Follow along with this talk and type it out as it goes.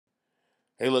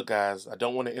Hey, look, guys, I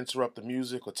don't want to interrupt the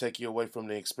music or take you away from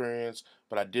the experience,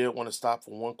 but I did want to stop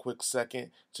for one quick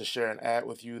second to share an ad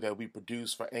with you that we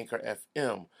produce for Anchor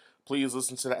FM. Please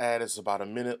listen to the ad. It's about a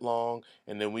minute long,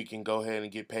 and then we can go ahead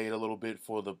and get paid a little bit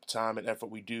for the time and effort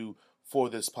we do for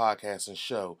this podcast and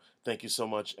show. Thank you so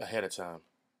much ahead of time.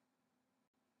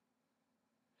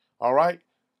 All right.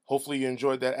 Hopefully you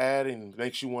enjoyed that ad and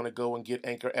makes you want to go and get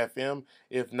Anchor FM.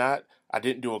 If not, I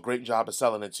didn't do a great job of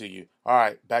selling it to you. All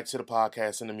right, back to the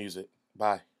podcast and the music.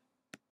 Bye.